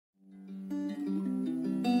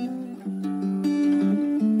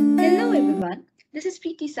This is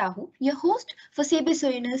Preeti Sahu, your host for Sabre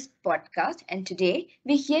Souvenirs podcast, and today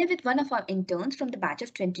we're here with one of our interns from the batch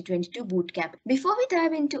of 2022 bootcamp. Before we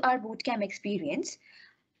dive into our bootcamp experience,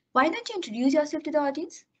 why don't you introduce yourself to the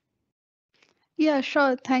audience? Yeah,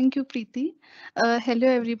 sure. Thank you, Preeti. Hello,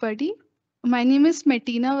 everybody. My name is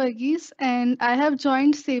Mettina Varghese, and I have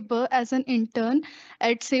joined Sabre as an intern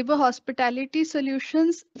at Sabre Hospitality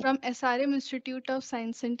Solutions from SRM Institute of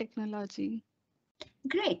Science and Technology.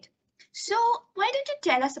 Great. So, why don't you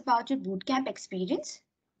tell us about your bootcamp experience?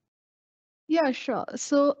 Yeah, sure.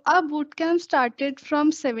 So our bootcamp started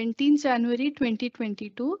from 17 January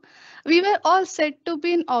 2022. We were all set to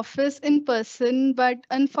be in office in person, but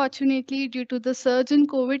unfortunately, due to the surge in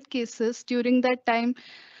COVID cases during that time,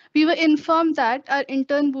 we were informed that our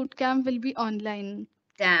intern bootcamp will be online.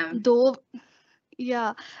 Damn. Though,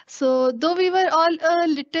 yeah, so though we were all a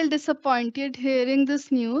little disappointed hearing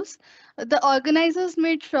this news, the organizers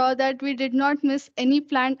made sure that we did not miss any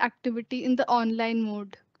planned activity in the online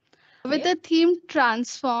mode. With Okay. the theme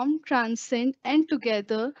Transform, Transcend, and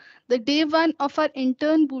Together, the day one of our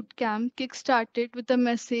intern bootcamp kickstarted with the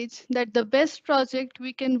message that the best project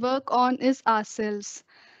we can work on is ourselves.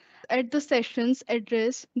 At the sessions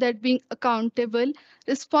address that being accountable,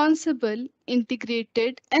 responsible,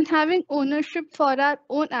 integrated, and having ownership for our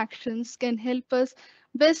own actions can help us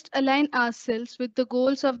best align ourselves with the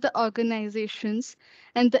goals of the organizations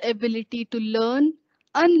and the ability to learn,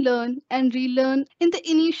 unlearn, and relearn. In the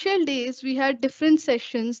initial days, we had different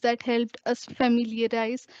sessions that helped us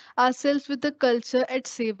familiarize ourselves with the culture at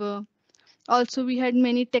Sabre. Also, we had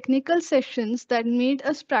many technical sessions that made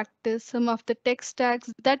us practice some of the tech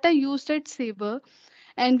stacks that are used at Sabre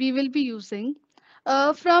and we will be using.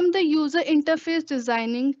 From the user interface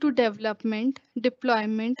designing to development,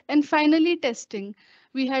 deployment, and finally testing,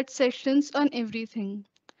 we had sessions on everything.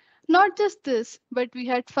 Not just this, but we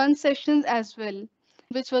had fun sessions as well,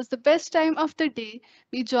 which was the best time of the day.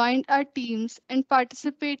 We joined our teams and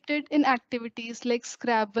participated in activities like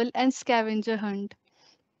Scrabble and scavenger hunt.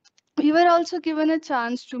 We were also given a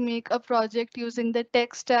chance to make a project using the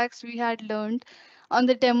tech stacks we had learned on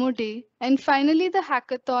the demo day. And finally, the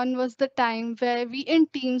hackathon was the time where we in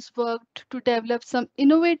teams worked to develop some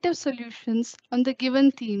innovative solutions on the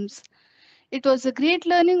given themes. It was a great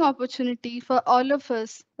learning opportunity for all of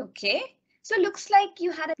us. Okay. So, looks like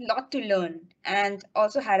you had a lot to learn and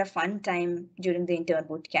also had a fun time during the intern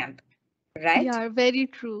bootcamp, right? Yeah, very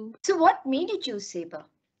true. So, what made you choose Sabre?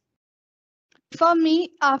 For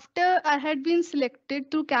me, after I had been selected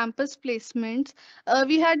through campus placements,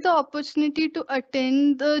 we had the opportunity to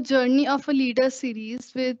attend the Journey of a Leader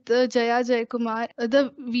series with Jaya Jayakumar,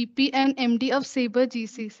 the VP and MD of Sabre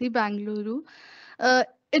GCC Bangalore. Uh,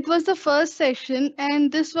 it was the first session,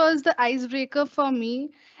 and this was the icebreaker for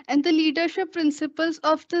me. And the leadership principles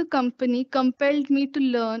of the company compelled me to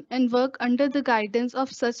learn and work under the guidance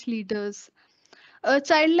of such leaders. A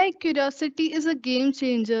childlike curiosity is a game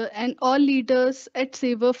changer, and all leaders at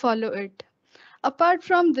Sabre follow it. Apart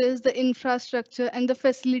from this, the infrastructure and the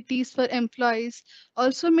facilities for employees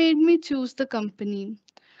also made me choose the company.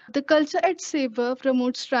 The culture at Sabre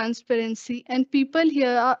promotes transparency, and people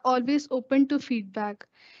here are always open to feedback.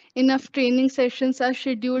 Enough training sessions are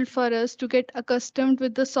scheduled for us to get accustomed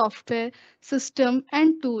with the software, system,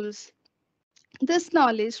 and tools. This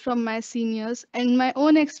knowledge from my seniors and my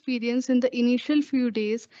own experience in the initial few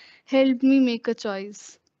days helped me make a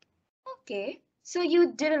choice. Okay. So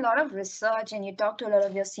you did a lot of research and you talked to a lot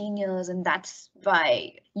of your seniors, and that's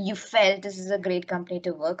why you felt this is a great company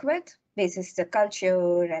to work with, basis the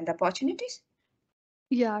culture and the opportunities.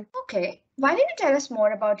 Yeah, Okay. Why don't you tell us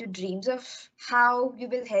more about your dreams of how you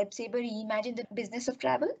will help Sabre reimagine the business of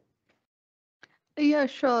travel? Yeah,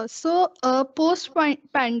 sure. So,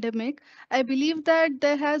 post-pandemic, I believe that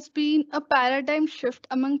there has been a paradigm shift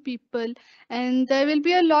among people, and there will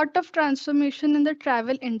be a lot of transformation in the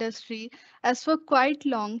travel industry. As for quite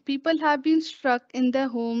long, people have been stuck in their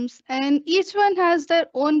homes, and each one has their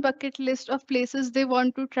own bucket list of places they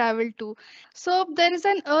want to travel to. So, there is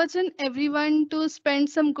an urge in everyone to spend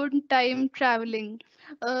some good time traveling.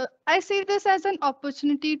 I see this as an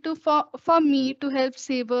opportunity for me to help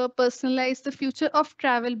Sabre personalize the future of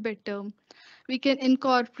travel better. We can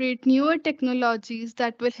incorporate newer technologies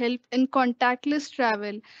that will help in contactless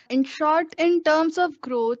travel. In short, in terms of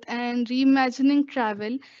growth and reimagining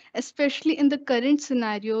travel, especially in the current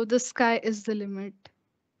scenario, the sky is the limit.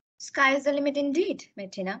 Sky is the limit indeed,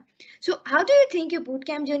 Martina. So how do you think your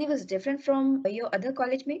bootcamp journey was different from your other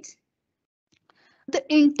college mates? The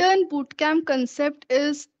intern bootcamp concept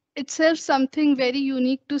is itself something very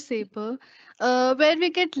unique to Sabre, where we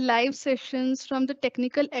get live sessions from the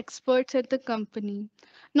technical experts at the company.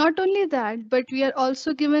 Not only that, but we are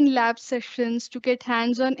also given lab sessions to get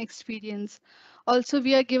hands-on experience. Also,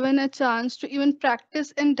 we are given a chance to even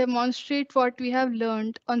practice and demonstrate what we have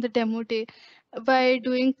learned on the demo day by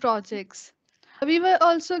doing projects. We were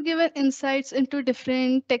also given insights into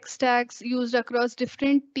different tech stacks used across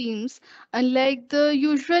different teams, unlike the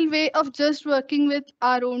usual way of just working with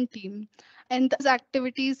our own team. And those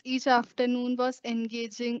activities each afternoon was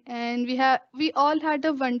engaging, and we all had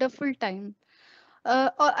a wonderful time.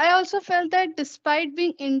 I also felt that despite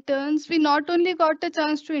being interns, we not only got a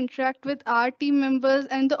chance to interact with our team members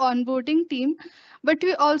and the onboarding team, but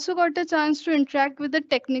we also got a chance to interact with the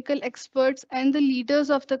technical experts and the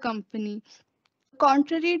leaders of the company.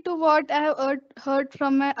 Contrary to what I have heard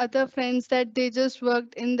from my other friends, that they just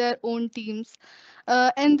worked in their own teams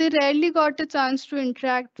and they rarely got a chance to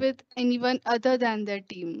interact with anyone other than their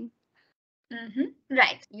team.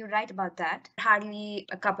 Right, you're right about that. Hardly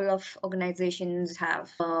a couple of organizations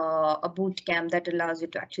have a boot camp that allows you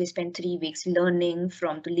to actually spend 3 weeks learning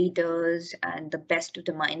from the leaders and the best of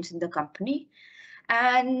the minds in the company.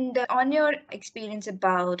 And on your experience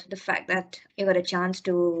about the fact that you got a chance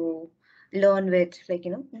to learn with, like,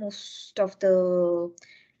 most of the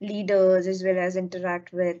leaders as well as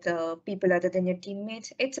interact with people other than your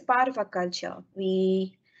teammates, it's a part of our culture.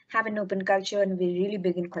 We have an open culture and we're really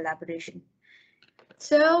big in collaboration.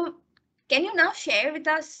 So, can you now share with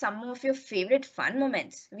us some of your favorite fun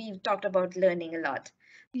moments? We've talked about learning a lot.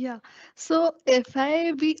 Yeah. So if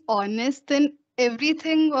I be honest, then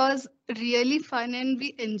everything was really fun and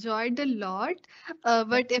we enjoyed a lot.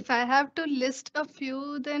 But if I have to list a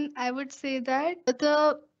few, then I would say that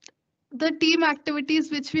the team activities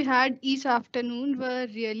which we had each afternoon were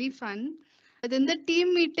really fun. Then the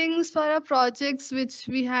team meetings for our projects which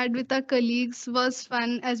we had with our colleagues was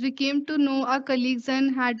fun, as we came to know our colleagues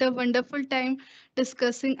and had a wonderful time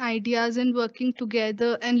discussing ideas and working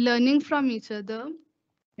together and learning from each other.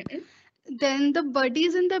 Mhm. Then the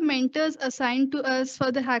buddies and the mentors assigned to us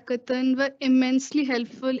for the hackathon were immensely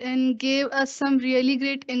helpful and gave us some really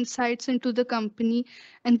great insights into the company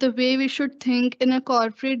and the way we should think in a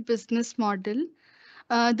corporate business model.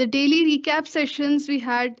 The daily recap sessions we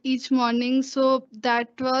had each morning, so that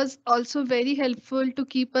was also very helpful to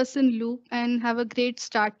keep us in loop and have a great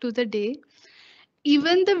start to the day.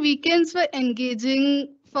 Even the weekends were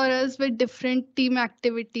engaging for us with different team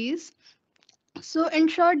activities. So, in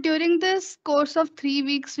short, during this course of 3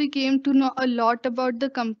 weeks, we came to know a lot about the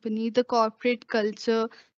company, the corporate culture,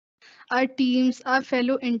 our teams, our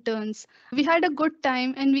fellow interns. We had a good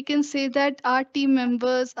time, and we can say that our team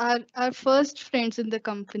members are our first friends in the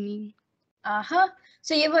company. Uh-huh.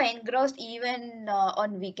 So you were engrossed even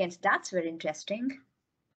on weekends. That's very interesting.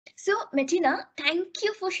 So, Mettina, thank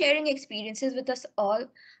you for sharing experiences with us all.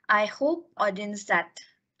 I hope audience that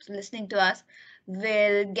listening to us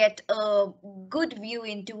will get a good view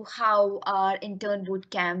into how our intern boot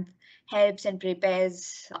camp helps and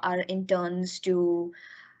prepares our interns to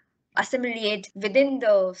assimilate within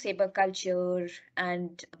the Sabre culture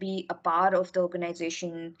and be a part of the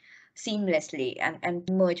organization seamlessly and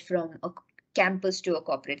merge from a campus to a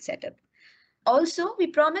corporate setup. Also, we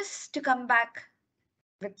promise to come back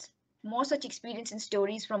with more such experience and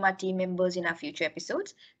stories from our team members in our future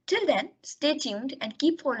episodes. Till then, stay tuned and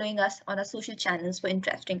keep following us on our social channels for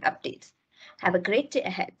interesting updates. Have a great day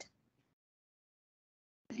ahead.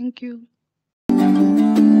 Thank you.